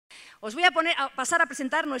Os voy a pasar a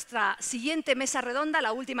presentar nuestra siguiente mesa redonda,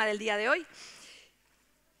 la última del día de hoy,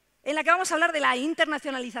 en la que vamos a hablar de la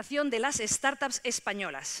internacionalización de las startups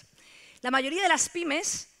españolas. La mayoría de las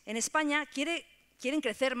pymes en España quieren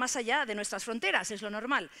crecer más allá de nuestras fronteras, es lo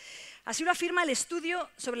normal. Así lo afirma el estudio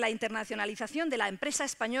sobre la internacionalización de la empresa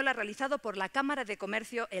española realizado por la Cámara de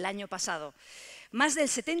Comercio el año pasado. Más del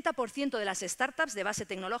 70% de las startups de base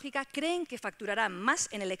tecnológica creen que facturarán más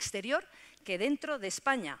en el exterior que dentro de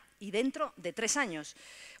España y dentro de 3 años,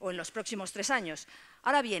 o en los próximos 3 años.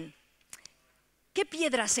 Ahora bien, ¿qué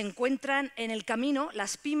piedras se encuentran en el camino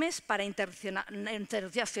las pymes para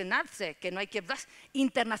internacionalizarse? Que no hay que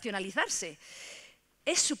internacionalizarse.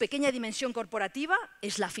 ¿Es su pequeña dimensión corporativa?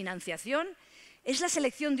 ¿Es la financiación? ¿Es la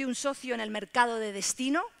selección de un socio en el mercado de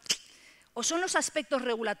destino? ¿O son los aspectos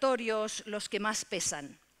regulatorios los que más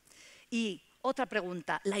pesan? Y otra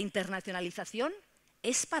pregunta, ¿la internacionalización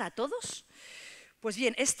es para todos? Pues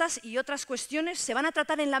bien, estas y otras cuestiones se van a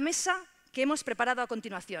tratar en la mesa que hemos preparado a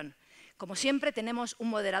continuación. Como siempre, tenemos un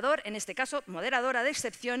moderador, en este caso, moderadora de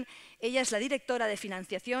excepción. Ella es la directora de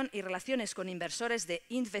Financiación y Relaciones con Inversores de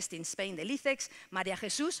Invest in Spain del ICEX, María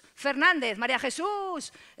Jesús Fernández. ¡María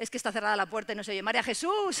Jesús! Es que está cerrada la puerta y no se oye. ¡María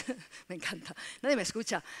Jesús! Me encanta, nadie me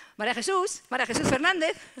escucha. María Jesús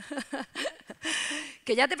Fernández.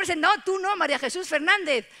 Que ya te presento. No, tú no, María Jesús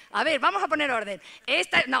Fernández. A ver, vamos a poner orden.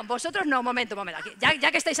 No, vosotros no, momento. Aquí.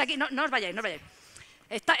 Ya que estáis aquí, no os vayáis, no os vayáis.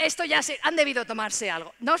 Esto ya han debido tomarse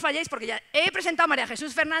algo. No os vayáis porque ya he presentado a María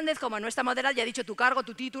Jesús Fernández como nuestra moderadora, ya he dicho tu cargo,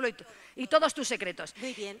 tu título y todos tus secretos.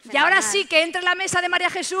 Muy bien, y ahora sí que entre en la mesa de María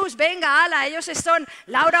Jesús. Venga, ala, ellos son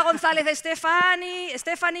Laura González Stephanie,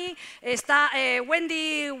 está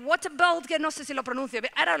Wendy Waterbolt, que no sé si lo pronuncio,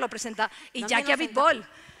 ahora lo presenta, y Jackie Abitbol.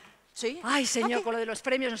 ¿Sí? Ay, señor, con lo de los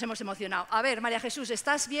premios nos hemos emocionado. A ver, María Jesús,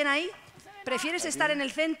 ¿estás bien ahí? ¿Prefieres estar en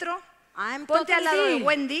el centro? Ponte al lado de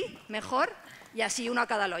Wendy, mejor. Y así, uno a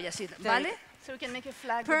cada lado, y así, ¿vale? So we can make a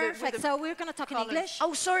flag. Perfect. So we're going to talk in English.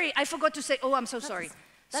 Oh, sorry, I forgot to say. Oh, I'm so sorry.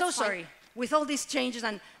 That's sorry. With all these changes,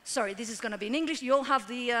 and sorry, this is going to be in English. You all have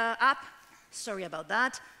the app. Sorry about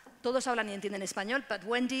that. Todos hablan y entienden español, but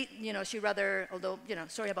Wendy, she rather, although,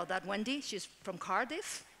 sorry about that, Wendy. She's from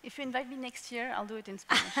Cardiff. If you invite me next year, I'll do it in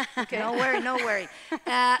Spanish. Okay. No worry.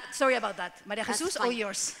 Sorry about that. María Jesús, all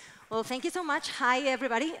yours. Well, thank you so much. Hi,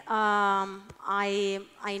 everybody. I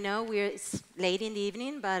know it's late in the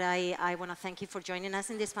evening, but I want to thank you for joining us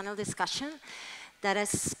in this panel discussion that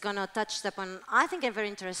is going to touch upon, I think, a very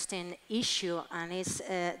interesting issue, and is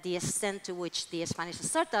the extent to which the Spanish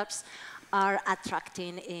startups are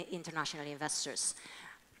attracting international investors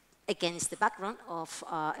against the background of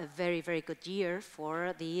a very, very good year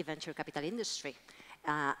for the venture capital industry.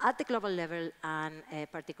 At the global level and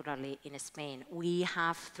particularly in Spain. We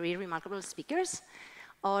have 3 remarkable speakers.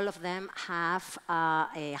 All of them have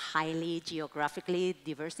a highly geographically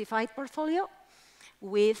diversified portfolio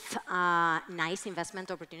with nice investment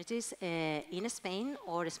opportunities in Spain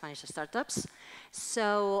or Spanish startups.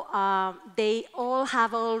 So they all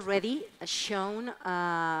have already shown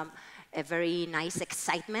a very nice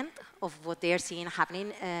excitement of what they are seeing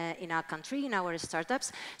happening in our country, in our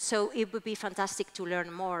startups. So it would be fantastic to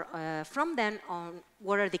learn more from them on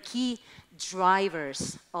what are the key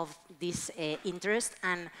drivers of this interest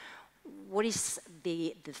and what is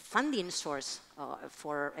the funding source the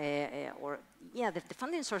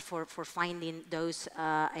funding source for finding those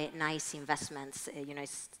nice investments.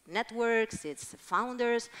 It's networks, it's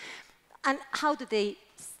founders, and how do they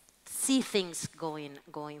see things going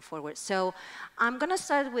forward. So I'm going to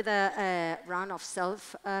start with a round of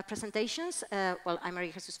self-presentations. Well, I'm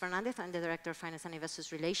María Jesús Fernández. I'm the Director of Finance and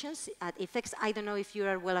Investors Relations at IFEX. I don't know if you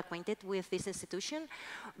are well acquainted with this institution.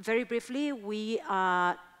 Very briefly, we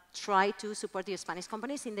try to support the Spanish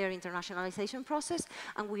companies in their internationalization process,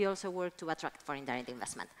 and we also work to attract foreign direct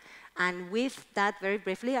investment. And with that, very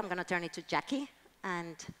briefly, I'm going to turn it to Jackie,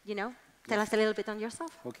 and, tell us a little bit on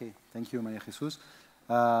yourself. Okay, thank you, María Jesús.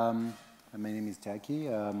 My name is Jackie.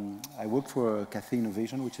 I work for Cathay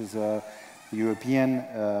Innovation, which is a European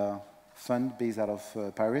fund based out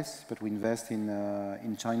of Paris, but we invest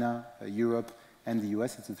in China, Europe, and the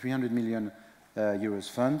US. It's a 300 million euros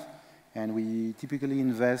fund, and we typically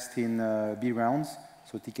invest in B rounds,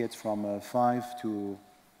 so tickets from 5 to,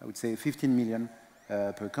 I would say, 15 million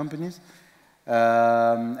per companies.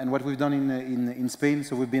 And what we've done in Spain,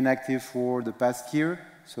 so we've been active for the past year.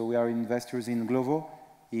 So we are investors in Glovo,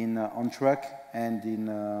 in OnTruck, and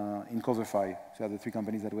in Coverfy. So the 3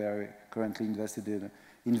 companies that we are currently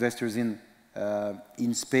investors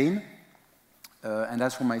in Spain. And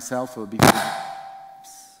as for myself,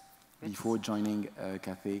 before joining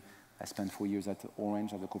Cathay, I spent 4 years at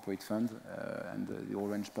Orange, at the corporate fund, and the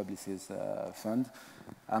Orange Publicis fund.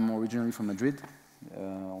 I'm originally from Madrid,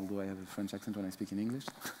 although I have a French accent when I speak in English.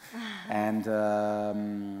 and I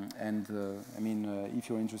mean, if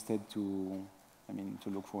you're interested to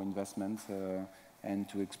look for investment and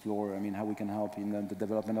to explore, I mean, how we can help in the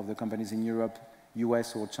development of the companies in Europe,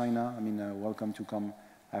 US or China, I mean, welcome to come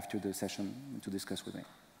after the session to discuss with me.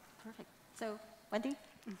 Perfect. So, Wendy,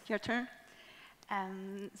 your turn.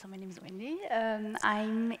 So my name is Wendy.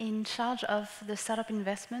 I'm in charge of the startup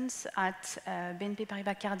investments at BNP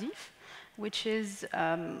Paribas Cardiff, which is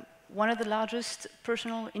one of the largest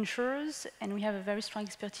personal insurers, and we have a very strong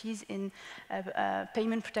expertise in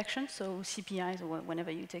payment protection, so CPIs, or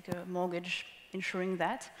whenever you take a mortgage, insuring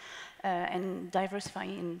that, and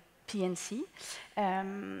diversifying in P&C.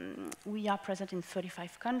 We are present in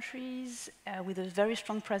 35 countries with a very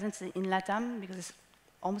strong presence in LATAM, because it's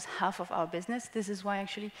almost half of our business. This is why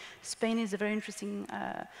actually Spain is a very interesting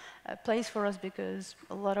place for us, because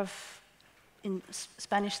a lot of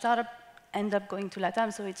Spanish startups end up going to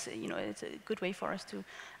LATAM, so it's it's a good way for us to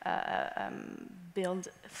build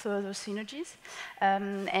further synergies.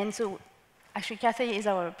 And so actually Cathay is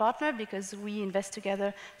our partner, because we invest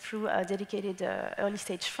together through a dedicated early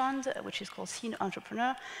stage fund, which is called Seed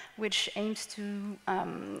Entrepreneur, which aims to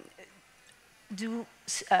do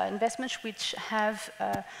investments which have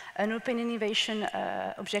an open innovation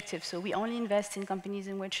objective. So we only invest in companies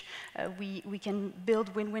in which we can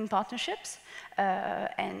build win-win partnerships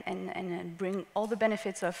and bring all the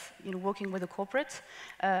benefits of working with a corporate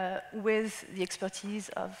with the expertise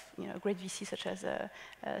of a great VC such as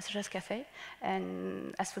Cathay.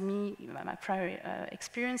 And as for me, my prior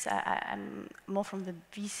experience, I'm more from the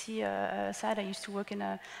VC side. I used to work in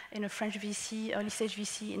a French VC, early stage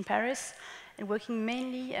VC in Paris, and working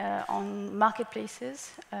mainly on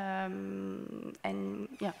marketplaces,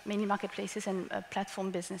 mainly marketplaces and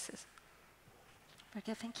platform businesses.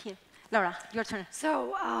 Okay, thank you. Laura, your turn.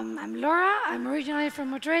 So I'm Laura. I'm originally from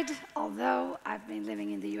Madrid, although I've been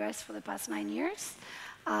living in the US for the past 9 years.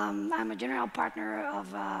 I'm a general partner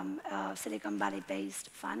of a Silicon Valley-based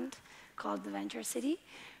fund called the Venture City.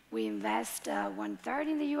 We invest 1/3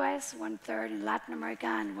 in the US, 1/3 in Latin America,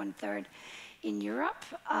 and 1/3 in Europe.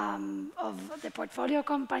 Of the portfolio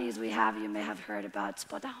companies we have, you may have heard about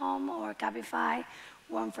Spotahome or Cabify,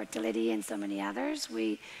 One Fertility, and so many others.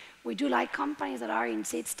 We do like companies that are in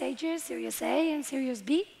seed stages, Series A and Series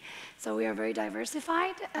B. So we are very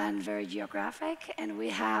diversified and very geographic, and we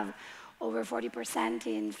have over 40%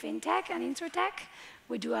 in fintech and insurtech.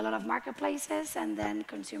 We do a lot of marketplaces and then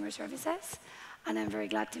consumer services, and I'm very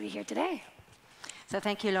glad to be here today. So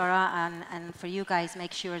thank you, Laura, and for you guys,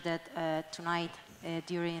 make sure that tonight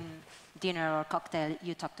during dinner or cocktail,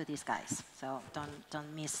 you talk to these guys. So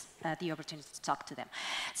don't miss the opportunity to talk to them.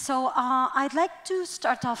 So I'd like to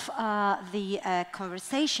start off the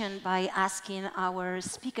conversation by asking our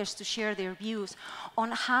speakers to share their views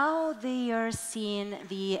on how they are seeing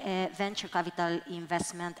the venture capital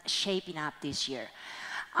investment shaping up this year.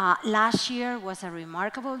 Last year was a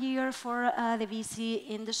remarkable year for the VC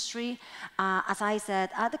industry, as I said,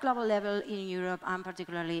 at the global level in Europe and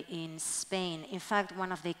particularly in Spain. In fact,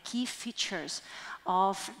 one of the key features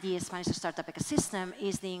of the Spanish startup ecosystem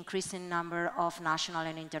is the increasing number of national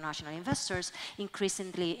and international investors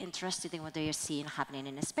increasingly interested in what they are seeing happening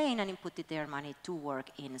in Spain and in putting their money to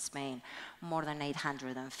work in Spain. More than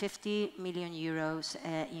 850 million euros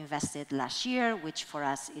invested last year, which for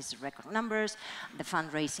us is record numbers. The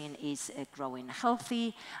fundraising is growing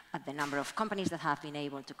healthy. The number of companies that have been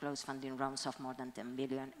able to close funding rounds of more than 10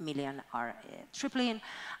 million are tripling.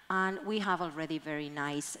 And we have already very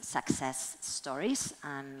nice success stories.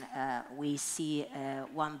 And we see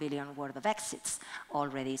 1 billion worth of exits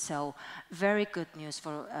already. So very good news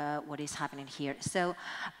for what is happening here. So,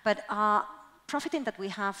 but profiting that we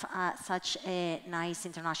have such nice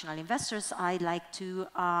international investors, I'd like to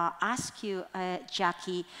ask you,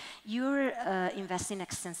 Jackie, you're investing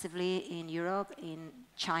extensively in Europe, in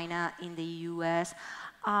China, in the US.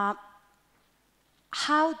 How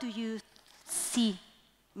do you see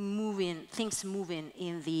things moving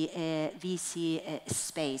in the VC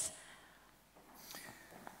space?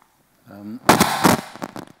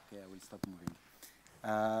 Yeah, I will stop moving.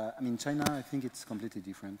 I mean, China, I think it's completely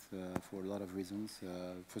different for a lot of reasons.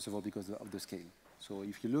 First of all, because of the scale. So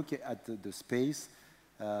if you look at the space,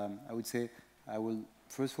 I would say I will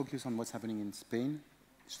first focus on what's happening in Spain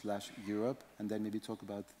 / Europe, and then maybe talk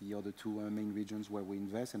about the other two main regions where we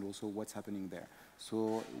invest and also what's happening there.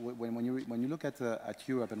 So when you look at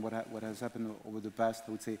Europe and what has happened over the past,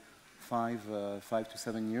 I would say 5 to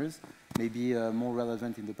 7 years, maybe more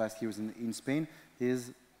relevant in the past years in Spain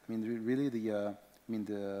is, I really the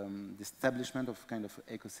establishment of kind of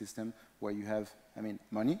ecosystem where you have,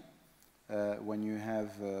 money, when you have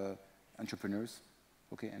entrepreneurs,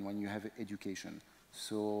 okay, and when you have education.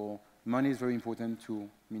 So money is very important to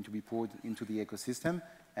be poured into the ecosystem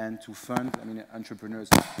and to fund, entrepreneurs.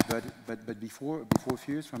 But before a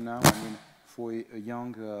few years from now, for a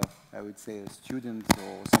young, I would say, a student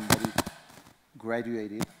or somebody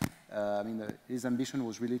graduated, his ambition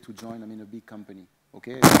was really to join, a big company.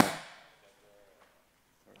 Okay.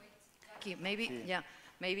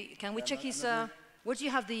 Maybe can we check his? Where do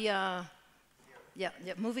you have the?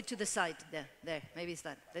 Move it to the side. There. Maybe it's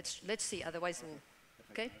that. Let's see. Otherwise, we'll.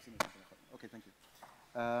 Okay. Okay, thank you.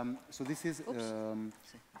 So this is,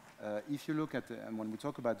 if you look at, when we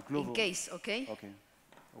talk about Glovo. In case, okay. Okay.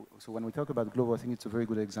 So when we talk about Glovo, I think it's a very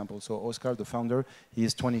good example. So Oscar, the founder, he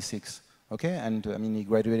is 26, okay? And he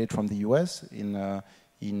graduated from the US in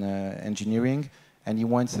engineering, and he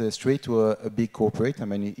went straight to a big corporate.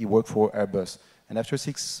 He worked for Airbus. And after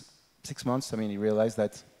six months, he realized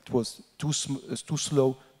that it was too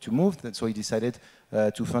slow to move, so he decided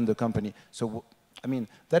to fund the company. So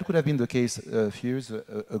that could have been the case a few years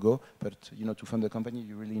ago, but to fund a company,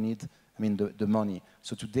 you really need, the money.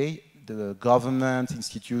 So today, the government,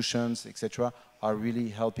 institutions, etc., are really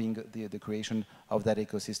helping the creation of that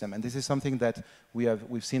ecosystem. And this is something that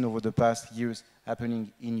we've seen over the past years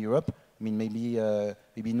happening in Europe. Maybe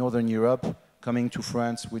Northern Europe, coming to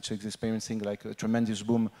France, which is experiencing like a tremendous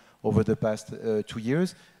boom over the past 2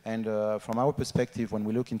 years. And from our perspective, when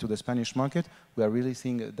we look into the Spanish market, we are really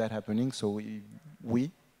seeing that happening. So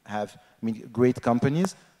we have great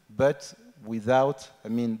companies, but without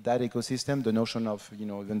that ecosystem, the notion of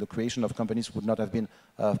even the creation of companies would not have been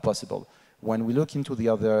possible. When we look into the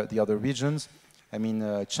other regions,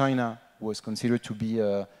 China was considered to be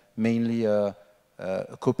mainly a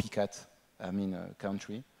copycat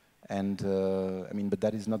country. And but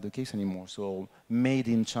that is not the case anymore. So made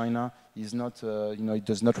in China is not, it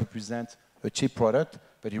does not represent a cheap product,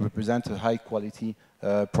 but it represents a high quality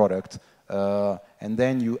product. And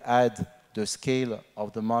then you add the scale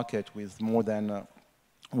of the market with more than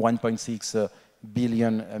 1.6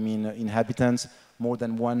 billion inhabitants, more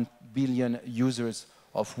than 1 billion users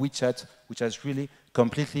of WeChat, which has really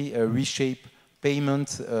completely reshaped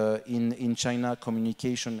payment in China,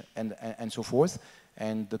 communication, and so forth.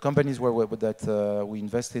 And the companies that we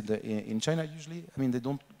invested in China usually, they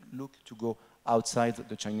don't look to go outside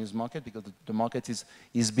the Chinese market because the market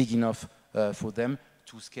is big enough for them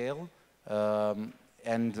to scale.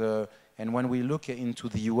 And when we look into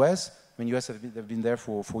the US, US have been there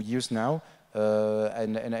for years now,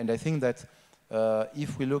 and I think that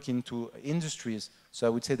if we look into industries, so I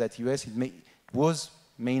would say that US was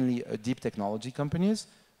mainly deep technology companies,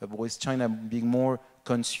 with China being more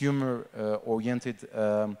consumer-oriented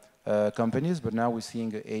companies, but now we're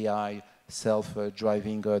seeing AI,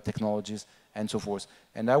 self-driving technologies, and so forth.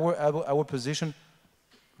 And our position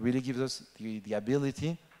really gives us the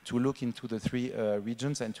ability to look into the three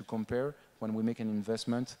regions and to compare when we make an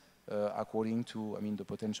investment according to the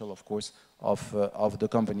potential, of course, of the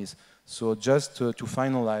companies. So just to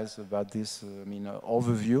finalize about this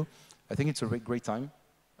overview, I think it's a great time.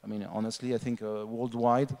 Honestly, I think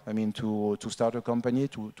worldwide, to start a company,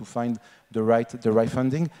 to find the right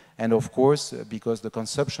funding, and of course, because the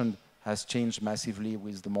consumption has changed massively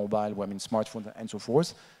with the mobile, smartphone, and so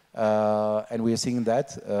forth, and we are seeing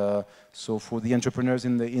that. So for the entrepreneurs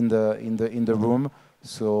in the room,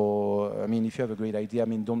 so if you have a great idea,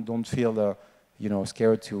 don't feel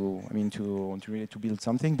scared to really build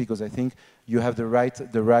something, because I think you have the right.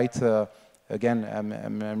 Again,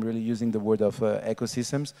 I'm really using the word of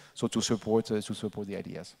ecosystems, so to support the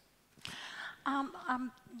ideas.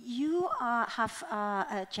 You have,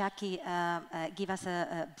 Jackie, give us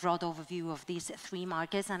a broad overview of these three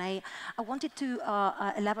markets, and I wanted to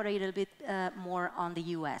elaborate a little bit more on the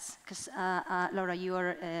US, because Laura, you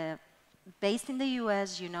are based in the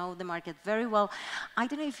US, you know the market very well. I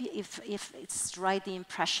don't know if it's right, the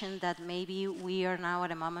impression that maybe we are now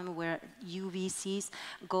at a moment where UVCs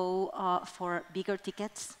go for bigger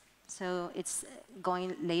tickets, so it's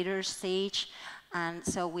going later stage, and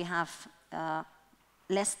so we have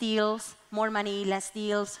less deals, more money, less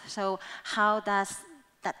deals. So how does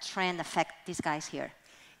that trend affect these guys here?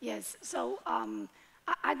 Yes, so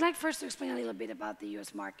I'd like first to explain a little bit about the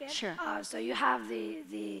US market. Sure. So you have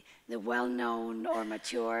the well-known or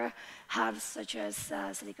mature hubs such as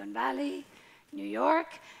Silicon Valley, New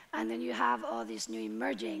York, and then you have all these new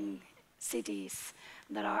emerging cities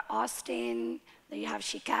that are Austin, then you have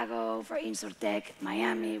Chicago for InsurTech,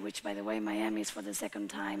 Miami, which by the way, Miami is for the second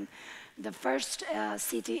time the first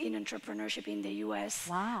city in entrepreneurship in the US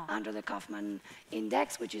under the Kaufman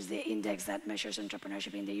Index, which is the index that measures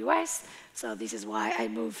entrepreneurship in the US. So this is why I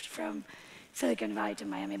moved from Silicon Valley to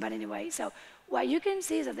Miami. But anyway, so what you can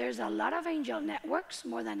see is that there's a lot of angel networks,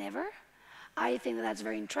 more than ever. I think that that's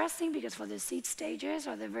very interesting because for the seed stages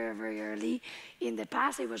or the very, very early in the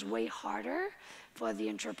past, it was way harder for the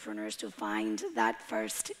entrepreneurs to find that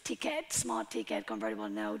first ticket, small ticket, convertible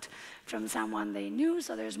note from someone they knew.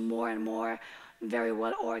 So there's more and more very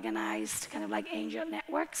well organized kind of like angel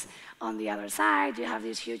networks. On the other side, you have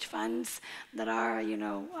these huge funds that are, you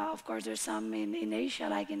know, of course there's some in Asia,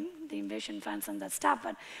 like in the Invision funds and that stuff,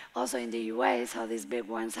 but also in the US, how these big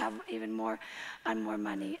ones have even more and more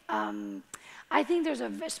money. I think there's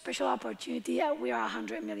a special opportunity. We are a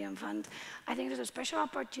 100 million fund. I think there's a special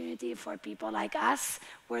opportunity for people like us,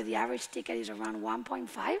 where the average ticket is around 1.5.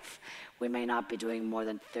 We may not be doing more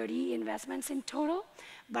than 30 investments in total,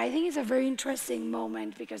 but I think it's a very interesting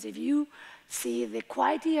moment because if you see the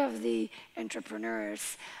quality of the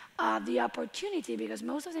entrepreneurs, the opportunity, because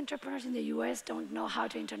most of the entrepreneurs in the US don't know how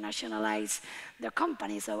to internationalize their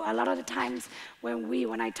company. So a lot of the times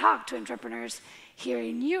when I talk to entrepreneurs here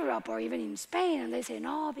in Europe or even in Spain, and they say,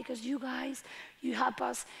 no, because you guys, you help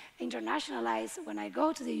us internationalize. When I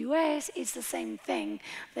go to the US, it's the same thing.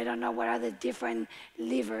 They don't know what are the different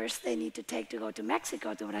levers they need to take to go to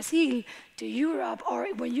Mexico, to Brazil, to Europe, or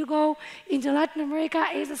when you go into Latin America,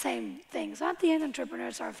 it's the same thing. So at the end,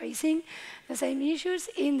 entrepreneurs are facing the same issues.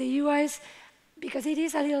 In the US, because it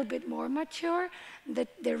is a little bit more mature,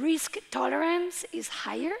 the risk tolerance is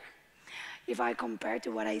higher if I compare to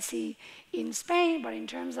what I see in Spain, but in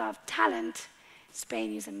terms of talent,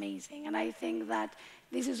 Spain is amazing. And I think that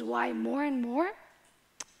this is why more and more,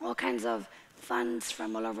 all kinds of funds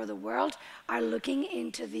from all over the world are looking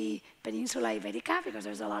into the Península Ibérica, because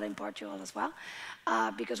there's a lot in Portugal as well,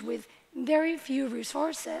 because with very few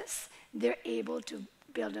resources, they're able to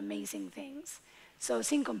build amazing things. So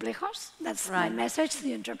sin complejos, that's my message to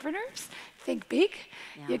the entrepreneurs. Think big,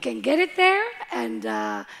 you can get it there, and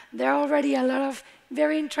there are already a lot of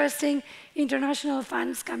very interesting international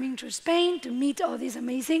funds coming to Spain to meet all these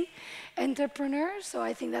amazing entrepreneurs. So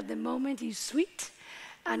I think that the moment is sweet,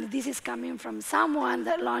 and this is coming from someone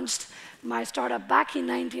that launched my startup back in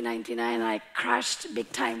 1999. I crashed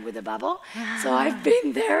big time with the bubble. So I've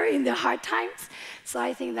been there in the hard times. So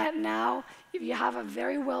I think that now, if you have a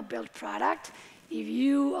very well-built product, if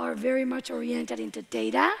you are very much oriented into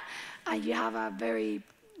data, and you have a very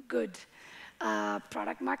good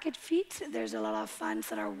product market fit, there's a lot of funds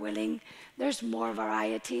that are willing, there's more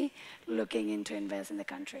variety looking into invest in the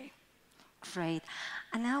country. Great.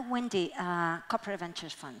 And now, Wendy, corporate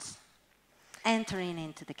ventures funds entering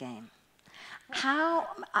into the game. How,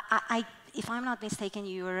 if I'm not mistaken,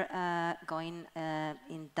 you're going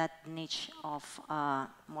in that niche of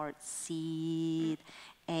more seed,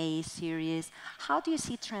 A series. How do you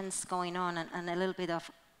see trends going on, and a little bit of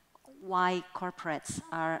why corporates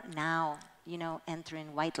are now, you know,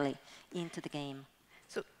 entering widely into the game?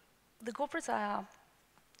 So the corporates are,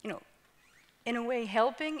 you know, in a way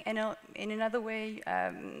helping, and in another way,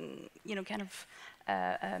 you know, kind of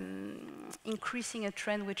increasing a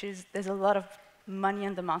trend, which is there's a lot of money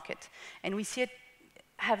on the market, and we see it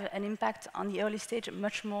have an impact on the early stage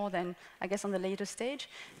much more than, I guess, on the later stage,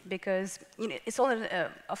 because, you know, it's all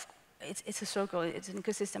it's a circle, it's an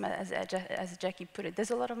ecosystem, as Jackie put it.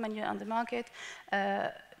 There's a lot of money on the market.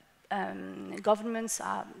 Governments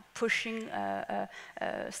are pushing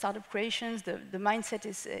startup creations. The mindset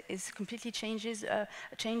is completely changing.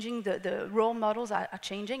 The role models are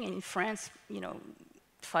changing. And in France, you know,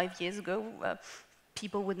 5 years ago,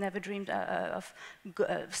 people would never dreamed of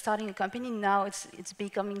starting a company. Now it's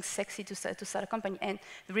becoming sexy to start a company. And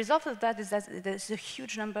the result of that is that there's a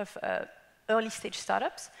huge number of early stage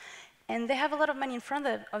startups, and they have a lot of money in front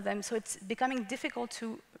of them. So it's becoming difficult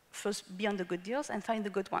to first be on the good deals and find the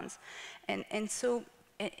good ones. And so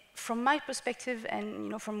from my perspective, and you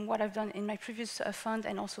know, from what I've done in my previous fund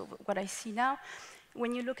and also what I see now,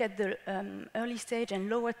 when you look at the early stage and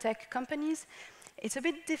lower tech companies, it's a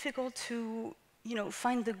bit difficult to, you know,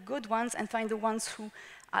 find the good ones and find the ones who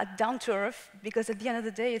are down to earth, because at the end of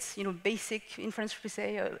the day, it's, you know, basic. In French we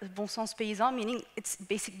say bon sens paysan, meaning it's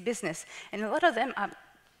basic business. And a lot of them are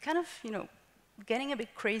kind of, you know, getting a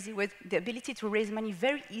bit crazy with the ability to raise money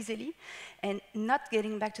very easily and not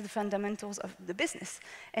getting back to the fundamentals of the business.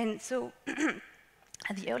 And so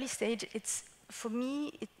at the early stage, it's, for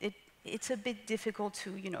me, it's a bit difficult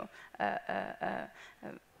to, you know,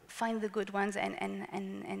 find the good ones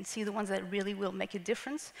and see the ones that really will make a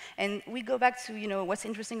difference. And we go back to, what's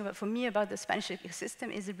interesting for me about the Spanish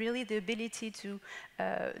ecosystem is really the ability to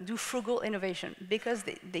do frugal innovation, because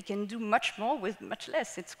they can do much more with much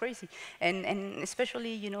less. It's crazy. And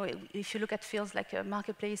especially, if you look at fields like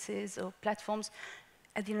marketplaces or platforms,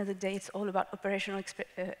 at the end of the day, it's all about operational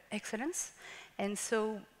excellence. And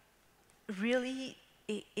so really,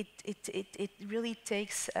 it really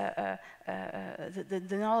takes the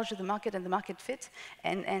knowledge of the market and the market fit,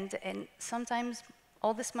 and sometimes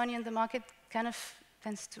all this money in the market kind of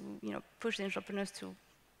tends to push the entrepreneurs to,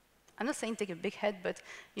 I'm not saying take a big head, but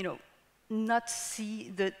not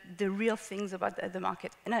see the real things about the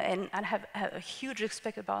market. And I have a huge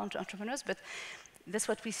respect about entrepreneurs, but that's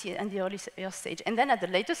what we see in the early stage. And then at the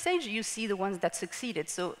later stage, you see the ones that succeeded.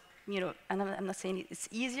 So, and I'm not saying it's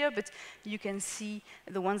easier, but you can see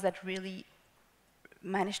the ones that really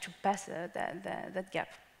managed to pass that gap.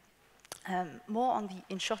 More on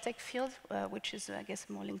the insurtech field, which is, I guess,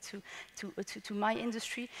 more linked to my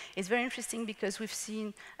industry, is very interesting because we've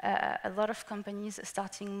seen a lot of companies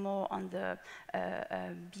starting more on the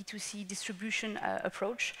B2C distribution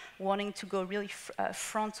approach, wanting to go really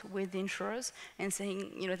front with the insurers and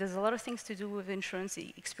saying, there's a lot of things to do with insurance,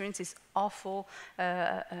 the experience is awful,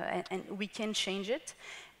 and we can change it.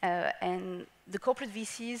 And the corporate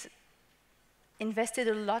VCs invested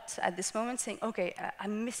a lot at this moment, saying, okay,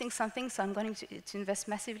 I'm missing something, so I'm going to invest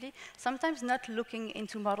massively. Sometimes not looking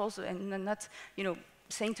into models and not,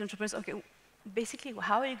 saying to entrepreneurs, okay, basically,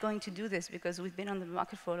 how are you going to do this? Because we've been on the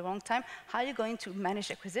market for a long time. How are you going to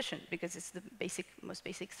manage acquisition? Because it's the most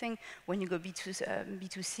basic thing when you go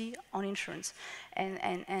B2C on insurance.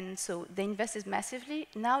 And so they invested massively.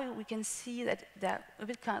 Now we can see that they're a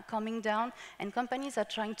bit calming down, and companies are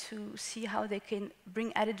trying to see how they can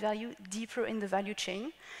bring added value deeper in the value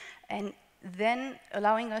chain, and then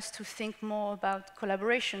allowing us to think more about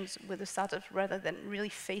collaborations with the startup rather than really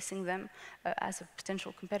facing them as a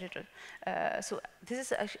potential competitor. So this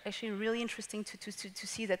is actually really interesting to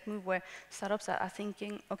see that move where startups are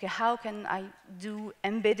thinking, okay, how can I do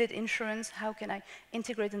embedded insurance? How can I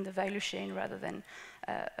integrate in the value chain rather than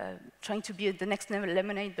trying to be at the next level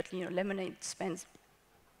Lemonade, but Lemonade spends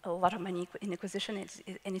a lot of money in acquisition,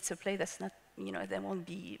 and it's a play that's not, there won't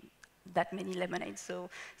be that many lemonades. So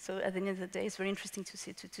at the end of the day, it's very interesting to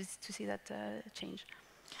see that change.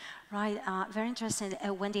 Right, very interesting.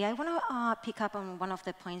 Wendy, I want to pick up on one of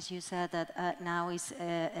the points you said, that now is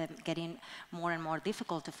getting more and more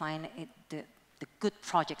difficult to find the good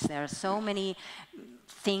projects. There are so many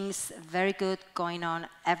things very good going on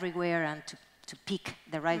everywhere, and to pick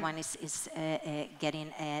the right one is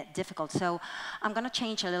getting difficult. So I'm going to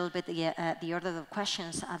change a little bit the order of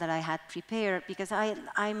questions that I had prepared, because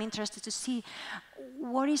I'm interested to see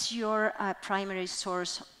what is your primary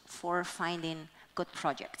source for finding good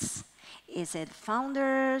projects. Is it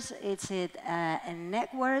founders? Is it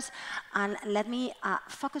networks? And let me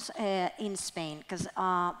focus in Spain, because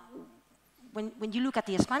when you look at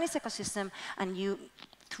the Spanish ecosystem, and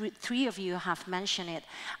three of you have mentioned it,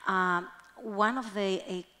 one of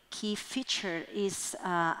the key feature is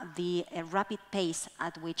the rapid pace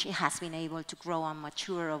at which it has been able to grow and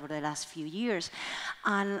mature over the last few years.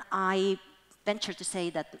 And I venture to say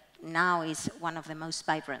that now is one of the most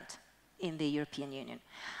vibrant in the European Union.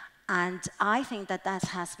 And I think that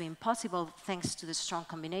has been possible thanks to the strong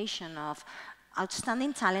combination of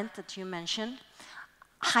outstanding talent that you mentioned,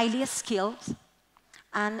 highly skilled,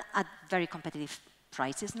 and at very competitive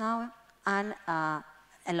prices now, and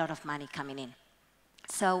a lot of money coming in.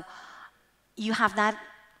 So you have that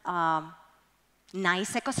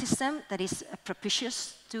nice ecosystem that is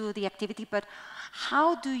propitious to the activity, but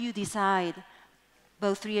how do you decide,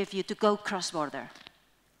 both three of you, to go cross-border?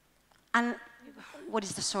 And what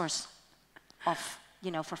is the source of,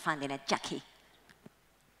 for funding it? Jackie.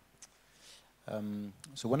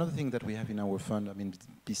 So one of the things that we have in our fund,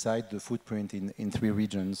 beside the footprint in 3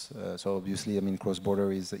 regions, so obviously,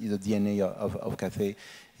 cross-border is the DNA of Cathay,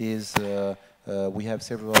 is we have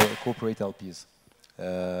several corporate LPs.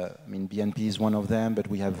 BNP is one of them, but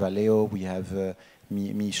we have Valeo, we have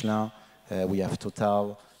Michelin, we have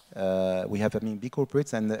Total, we have big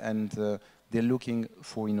corporates, and they're looking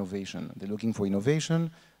for innovation. They're looking for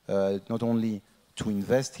innovation, not only to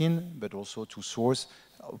invest in, but also to source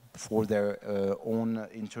for their own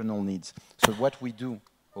internal needs. So what we do,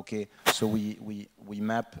 okay, so we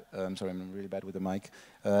map, I'm sorry, I'm really bad with the mic.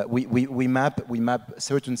 We map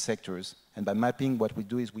certain sectors, and by mapping, what we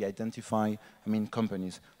do is we identify,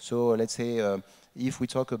 companies. So let's say if we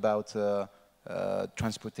talk about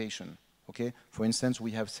transportation, Okay, for instance,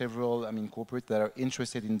 we have several, corporates that are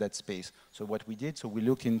interested in that space. So what we did, so we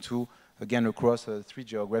look into, again, across 3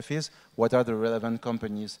 geographies, what are the relevant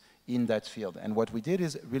companies in that field. And what we did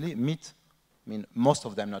is really meet, most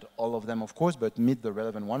of them, not all of them, of course, but meet the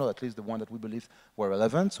relevant one, or at least the one that we believe were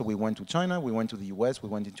relevant. So we went to China, we went to the US, we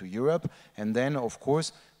went into Europe, and then, of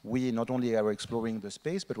course, we not only are exploring the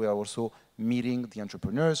space, but we are also meeting the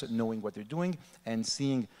entrepreneurs, knowing what they're doing, and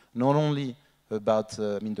seeing not only about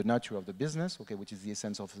the nature of the business, okay, which is the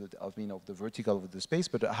essence of the vertical of the space,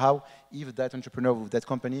 but how, if that entrepreneur of that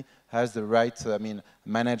company has the right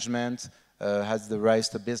management, has the right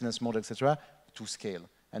business model, etc., to scale.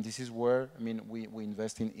 And this is where we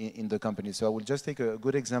invest in the company. So I will just take a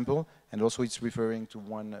good example, and also it's referring to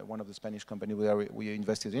one of the Spanish companies we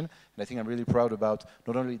invested in. And I think I'm really proud about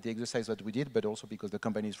not only the exercise that we did, but also because the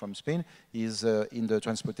company is from Spain, is in the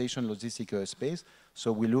transportation logistic space.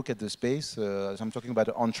 So we look at the space, so I'm talking about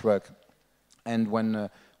on truck. And when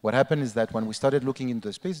what happened is that when we started looking into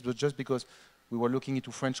the space, it was just because we were looking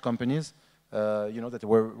into French companies, that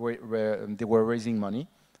they were raising money.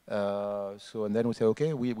 And then we say,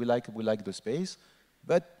 okay, we like the space,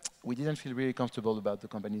 but we didn't feel really comfortable about the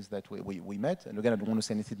companies that we met. And again, I don't want to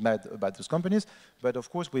say anything bad about those companies, but of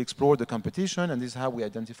course we explored the competition, and this is how we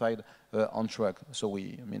identified On Truck. So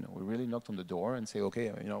we really knocked on the door and say,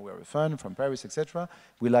 okay, we're a fund from Paris, etc.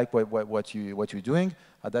 We like what you're doing.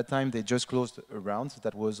 At that time, they just closed a round.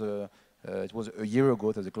 That was it was a year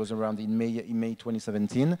ago that they closed a round in May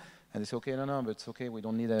 2017, and they said, okay, no, but it's okay, we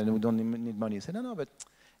don't need money. I said, no, but.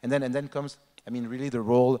 And then comes, really the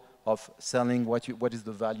role of selling what is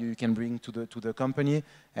the value you can bring to the company.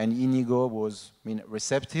 And Inigo was,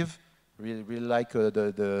 receptive, really like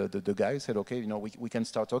the guy. Said, okay, we can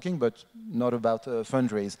start talking, but not about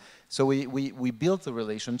fundraise. So we built a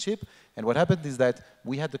relationship, and what happened is that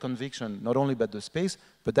we had the conviction not only about the space,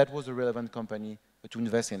 but that was a relevant company to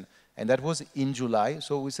invest in. And that was in July.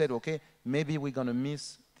 So we said, okay, maybe we're going to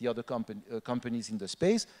miss the other companies in the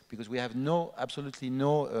space, because we have absolutely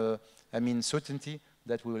no certainty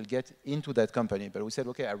that we will get into that company. But we said,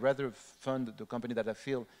 okay, I'd rather fund the company that I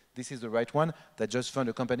feel this is the right one, than just fund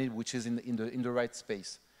a company which is in the right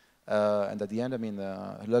space. And at the end,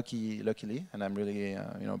 luckily, and I'm really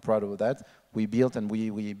proud of that, we built a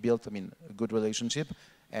good relationship,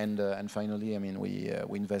 and finally, we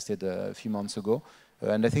invested a few months ago,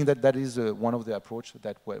 and I think that is one of the approach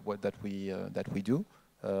that we do.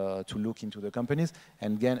 To look into the companies.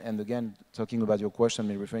 And again, talking about your question,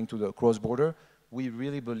 referring to the cross-border, we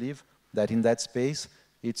really believe that in that space,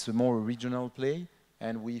 it's a more regional play,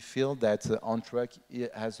 and we feel that On Truck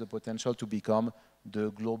has the potential to become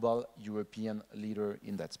the global European leader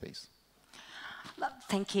in that space.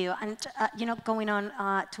 Thank you. And going on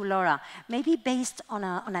to Laura, maybe based on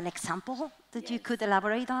an example that you could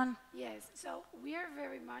elaborate on? Yes, so we are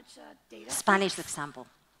very much data Spanish example.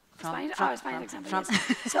 Spanish example,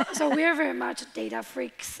 yes. So we're very much data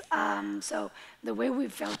freaks. So the way we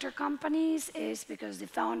filter companies is because the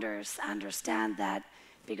founders understand that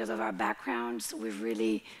because of our backgrounds, we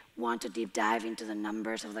really want to deep dive into the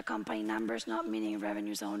numbers of the company, numbers not meaning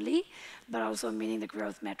revenues only, but also meaning the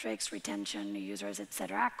growth metrics, retention, new users,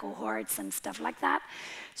 etc., cohorts and stuff like that.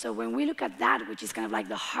 So when we look at that, which is kind of like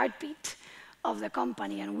the heartbeat of the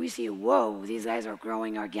company, and we see, whoa, these guys are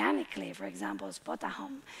growing organically. For example,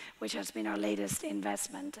 Spotahome, which has been our latest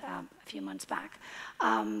investment a few months back.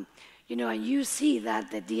 And you see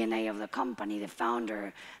that the DNA of the company, the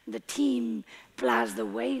founder, the team, plus the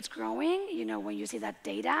way it's growing, when you see that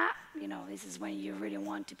data, this is when you really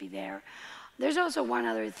want to be there. There's also one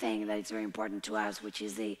other thing that is very important to us, which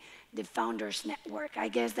is the founders network. I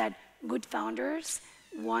guess that good founders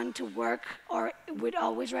want to work, or would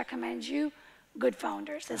always recommend you good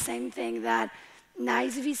founders. The same thing that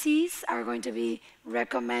nice VCs are going to be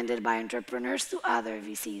recommended by entrepreneurs to other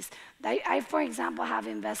VCs. I, for example, have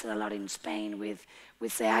invested a lot in Spain with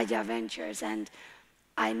Seaya Ventures, and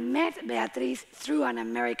I met Beatriz through an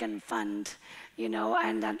American fund,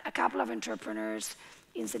 and a couple of entrepreneurs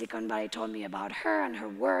in Silicon Valley told me about her and her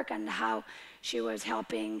work and how she was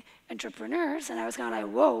helping entrepreneurs, and I was kind of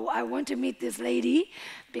like, whoa, I want to meet this lady,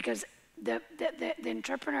 because the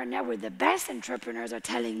entrepreneur network, the best entrepreneurs are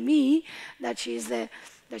telling me that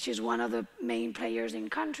she's one of the main players in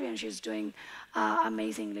country, and she's doing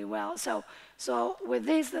amazingly well. So with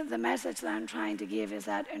this, the message that I'm trying to give is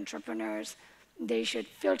that entrepreneurs, they should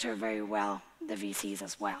filter very well the VCs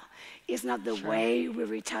as well. It's not the way we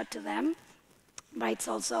reach out to them, but it's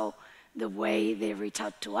also the way they reach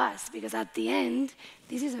out to us, because at the end,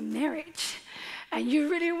 this is a marriage, and you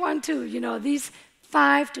really want to, these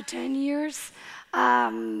 5 to 10 years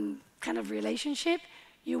kind of relationship,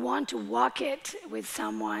 You want to walk it with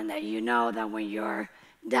someone that you know that when you're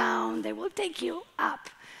down, they will take you up.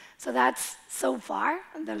 So that's so far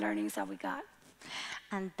the learnings that we got.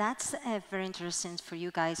 And that's very interesting for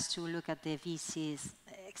you guys to look at the VCs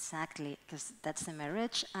exactly, because that's the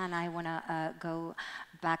marriage. And I want to go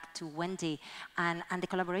back to Wendy and the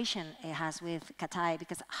collaboration it has with Katai,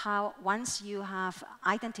 because once you have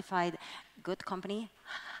identified good company,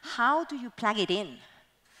 how do you plug it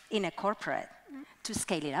in a corporate to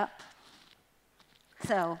scale it up?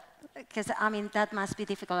 So, because I mean, that must be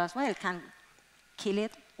difficult as well. Can kill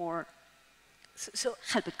it or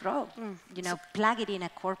help it grow. You know, plug it in a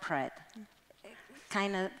corporate,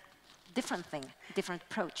 kind of different thing, different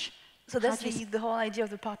approach. So that's the whole idea of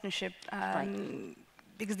the partnership. Right.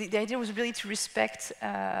 Because the idea was really to respect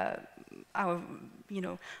our,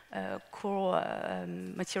 core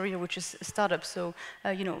material, which is startups. So,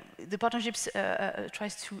 the partnerships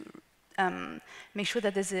tries to make sure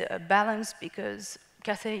that there's a balance, because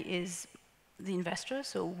Cathay is the investor,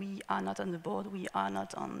 so we are not on the board, we are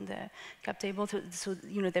not on the cap table. So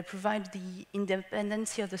they provide the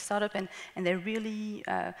independence of the startup, and they really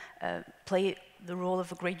play the role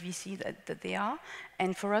of a great VC that they are.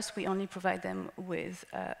 And for us, we only provide them with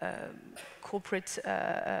corporate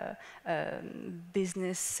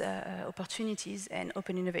business opportunities and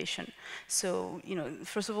open innovation. So,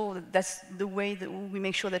 first of all, that's the way that we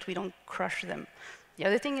make sure that we don't crush them. The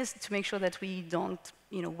other thing is to make sure that we don't,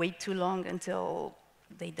 wait too long until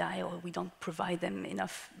they die, or we don't provide them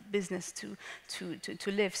enough business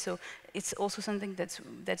to live. So it's also something that's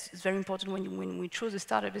very important when we choose a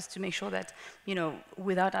startup, is to make sure that,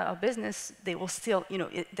 without our business, they will still,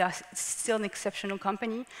 they're still an exceptional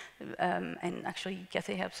company. And actually,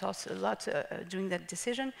 Cathay helps us a lot doing that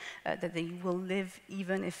decision, that they will live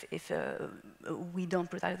even if we don't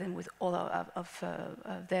provide them with all of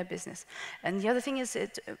their business. And the other thing is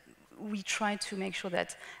we try to make sure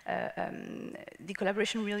that the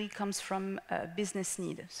collaboration really comes from business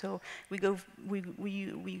need. So we go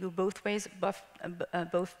both ways, both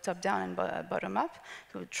top down and bottom up.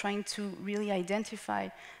 So trying to really identify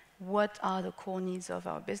what are the core needs of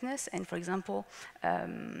our business. And for example,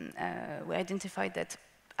 we identified that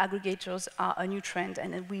aggregators are a new trend,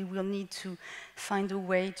 and that we will need to find a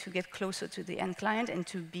way to get closer to the end client and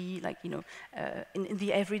to be like, in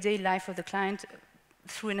the everyday life of the client,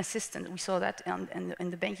 through an assistant. We saw that in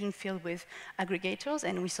the banking field with aggregators,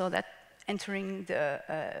 and we saw that entering the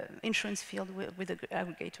insurance field with the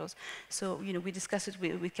aggregators. So, we discussed it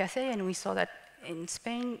with Cathay, and we saw that in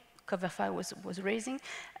Spain, Coverify was raising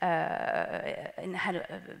and had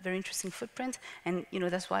a very interesting footprint, and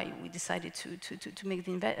that's why we decided to make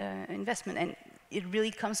the investment. And it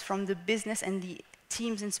really comes from the business, and the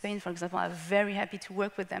teams in Spain, for example, are very happy to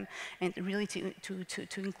work with them and really to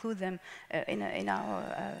include them in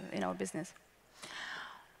our business.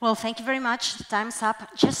 Well, thank you very much. Time's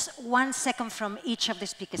up. Just 1 second from each of the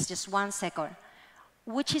speakers, just 1 second.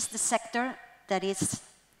 Which is the sector that is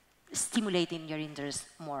stimulating your interest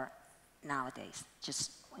more nowadays?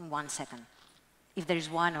 Just in 1 second. If there is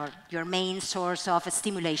one, or your main source of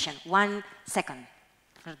stimulation. 1 second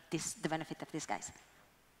for the benefit of these guys.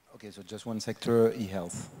 Okay, so just one sector,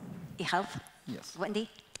 e-health. E-health? Yes. Wendy?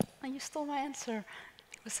 Oh, you stole my answer.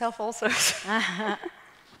 It was health also. That's hard.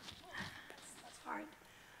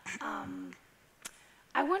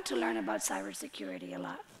 I want to learn about cybersecurity a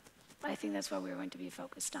lot. I think that's what we're going to be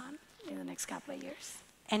focused on in the next couple of years.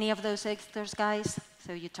 Any of those sectors, guys?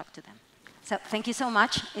 So you talk to them. So thank you so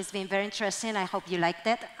much. It's been very interesting. I hope you liked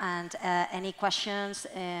it. And any questions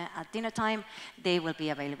at dinner time, they will be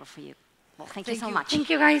available for you. Well, thank you so much. Thank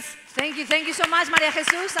you, guys. Thank you so much, Maria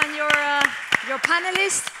Jesus, and your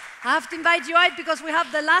panelists. I have to invite you out because we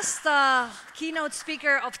have the last keynote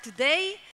speaker of today.